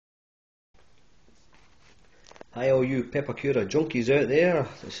Hi all you Peppercura junkies out there,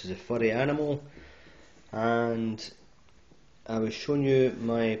 this is a furry animal and I was showing you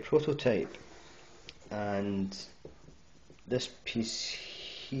my prototype, and this piece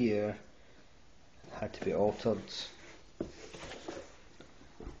here had to be altered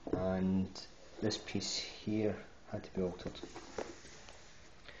and this piece here had to be altered.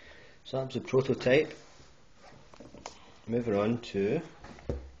 So that was the prototype. Moving on to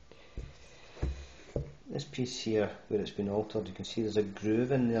this piece here where it's been altered. You can see there's a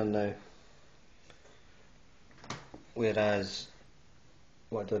groove in there now, whereas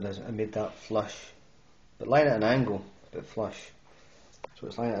what I did is I made that flush, but lying at an angle, but flush. So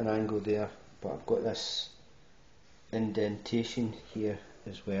it's lying at an angle there, but I've got this indentation here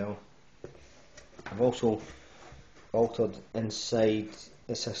as well. I've also altered inside.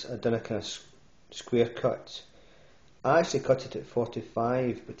 I've done a kind of square cut. I actually cut it at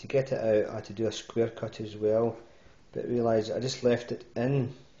 45, but to get it out I had to do a square cut as well, but realised I just left it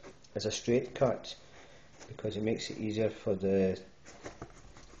in as a straight cut because it makes it easier for the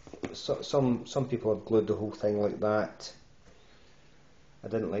some people have glued the whole thing like that. I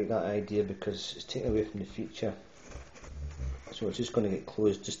didn't like that idea because it's taken away from the feature, so it's just going to get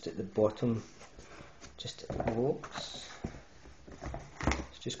closed just at the bottom, just at the lobes.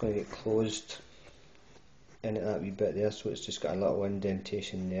 It's just going to get closed in at that wee bit there, so it's just got a little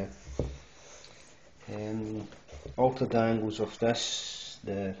indentation there. Altered angles of this,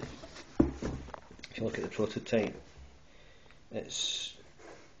 if you look at the prototype, it's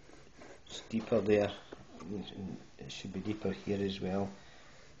deeper there, it should be deeper here as well,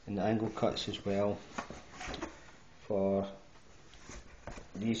 and the angle cuts as well for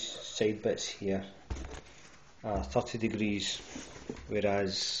these side bits here are 30 degrees,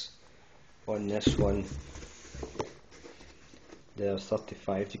 whereas on this one they're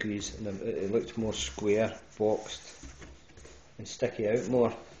 35 degrees, and it looked more square, boxed and sticky out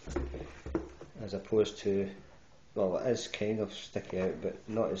more, as opposed to, well, it is kind of sticky out but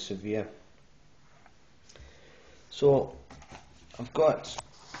not as severe. So I've got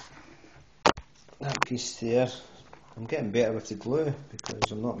that piece there. I'm getting better with the glue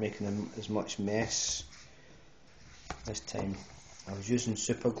because I'm not making as much mess this time. I was using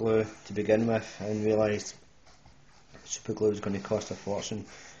super glue to begin with and realised super glue was going to cost a fortune,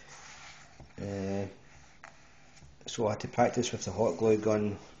 so I had to practice with the hot glue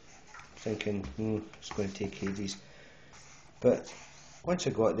gun, thinking it's going to take ages, but once I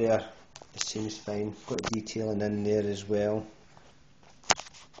got there it seems fine. Got detailing in there as well.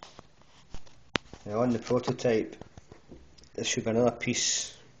 Now on the prototype there should be another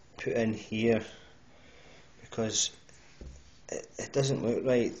piece put in here because it doesn't look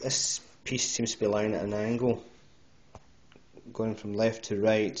right. This piece seems to be lying at an angle, going from left to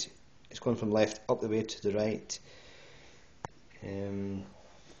right. It's going from left up the way to the right, so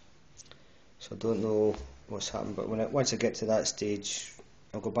I don't know what's happened, but once I get to that stage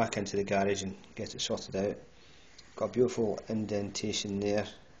I'll go back into the garage and get it sorted out. Got a beautiful indentation there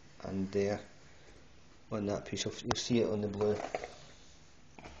and there on that piece. You'll see it on the blue.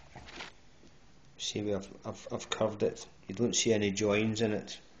 See where I've curved it. You don't see any joins in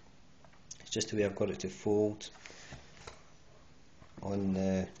it. It's just the way I've got it to fold. On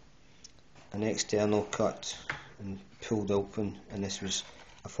an external cut and pulled open, and this was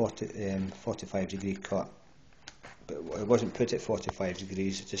a 45 degree cut, but it wasn't put at 45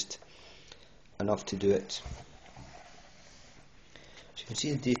 degrees, it's just enough to do it. So you can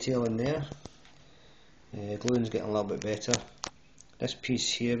see the detail in there. Gluing's getting a little bit better. This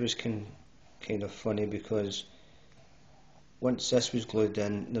piece here was kind of funny because once this was glued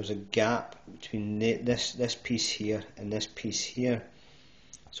in there was a gap between this piece here and this piece here,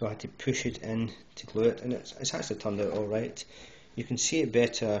 so I had to push it in to glue it, and it's actually turned out alright. You can see it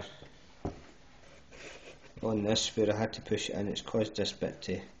better on this where I had to push it in. It's caused this bit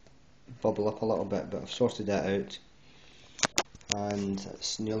to bubble up a little bit, but I've sorted that out, and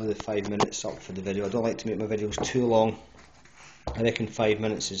it's nearly the 5 minutes up for the video. I don't like to make my videos too long. I reckon 5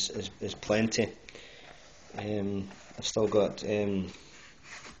 minutes is plenty. I've still got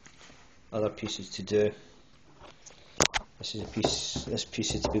other pieces to do. This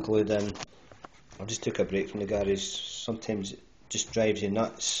piece is to be glued in. I just took a break from the garage. Sometimes it just drives you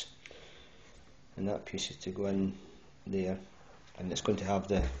nuts, and that piece is to go in there, and it's going to have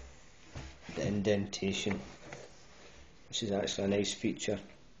the indentation, which is actually a nice feature,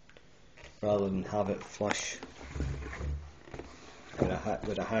 rather than have it flush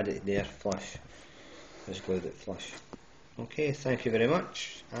where I had it there flush. Just glued it flush. Okay, thank you very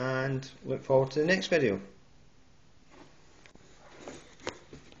much and look forward to the next video.